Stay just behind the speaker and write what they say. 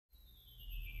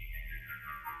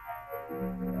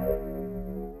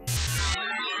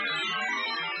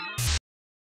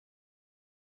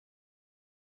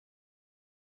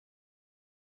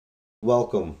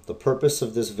Welcome. The purpose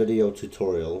of this video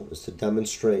tutorial is to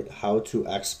demonstrate how to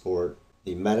export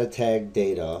the meta tag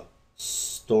data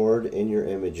stored in your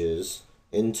images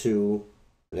into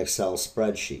an Excel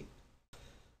spreadsheet.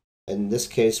 In this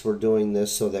case, we're doing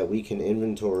this so that we can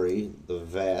inventory the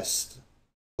vast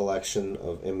collection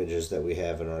of images that we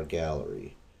have in our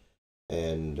gallery.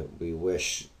 And we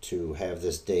wish to have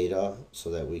this data so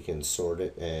that we can sort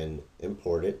it and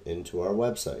import it into our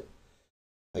website.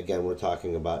 Again, we're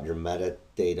talking about your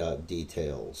metadata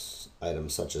details,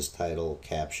 items such as title,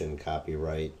 caption,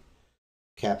 copyright,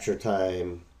 capture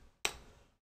time,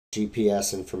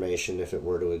 GPS information if it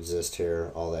were to exist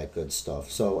here, all that good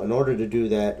stuff. So in order to do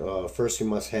that, first you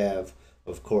must have,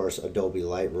 of course, Adobe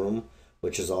Lightroom,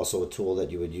 which is also a tool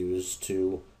that you would use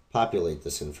to populate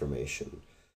this information.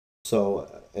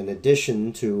 So in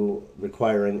addition to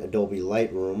requiring Adobe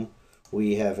Lightroom,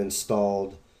 we have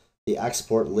installed the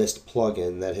export list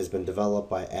plugin that has been developed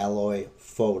by Alloy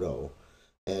Photo.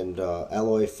 And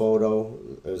Alloy Photo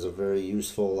is a very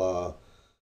useful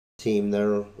team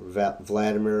there.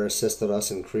 Vladimir assisted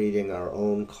us in creating our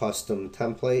own custom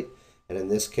template, and in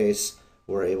this case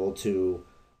we're able to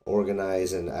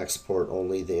organize and export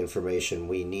only the information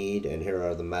we need, and here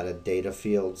are the metadata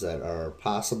fields that are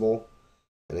possible.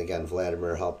 And again,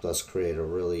 Vladimir helped us create a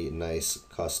really nice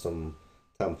custom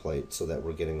template so that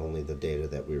we're getting only the data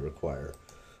that we require.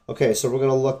 Okay, so we're going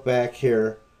to look back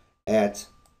here at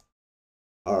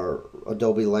our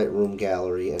Adobe Lightroom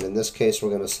gallery, and in this case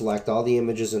we're going to select all the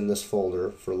images in this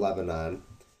folder for Lebanon,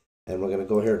 and we're going to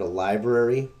go here to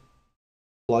Library,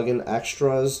 Plugin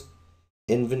Extras,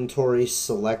 Inventory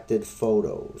Selected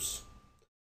Photos.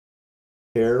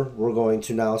 Here we're going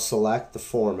to now select the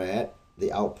format,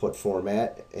 the output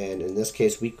format, and in this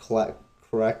case we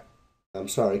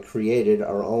created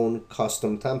our own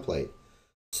custom template.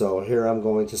 So here I'm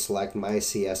going to select my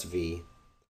CSV.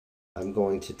 I'm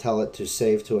going to tell it to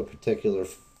save to a particular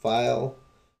file.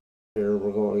 Here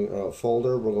we're going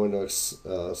folder. We're going to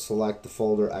select the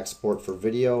folder export for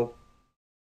video,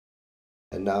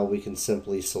 and now we can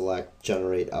simply select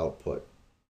generate output.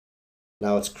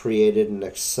 Now it's created an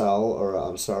Excel, or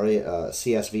a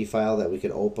CSV file that we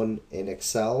can open in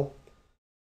Excel.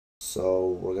 So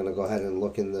we're going to go ahead and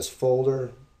look in this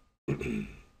folder.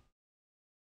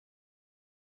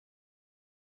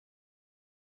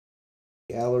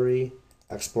 Gallery,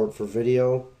 export for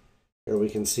video. Here we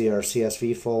can see our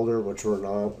CSV folder, which we're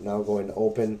now going to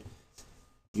open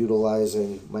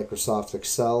utilizing Microsoft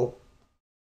Excel.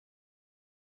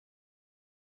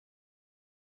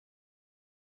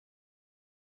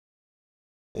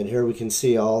 And here we can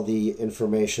see all the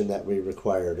information that we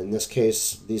required. In this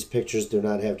case, these pictures do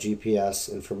not have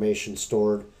GPS information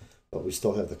stored, but we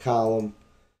still have the column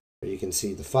where you can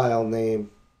see the file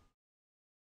name,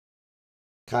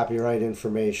 copyright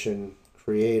information,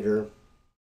 creator,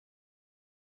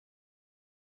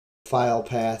 file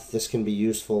path. This can be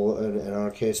useful in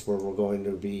our case where we're going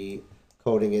to be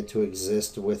coding it to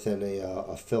exist within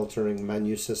a filtering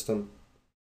menu system.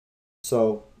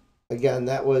 So again,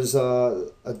 that was a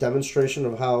demonstration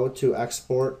of how to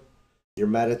export your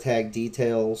meta tag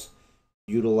details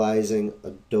utilizing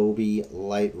Adobe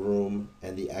Lightroom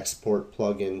and the export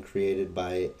plugin created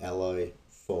by Alloy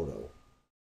Photo.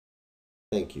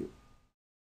 Thank you.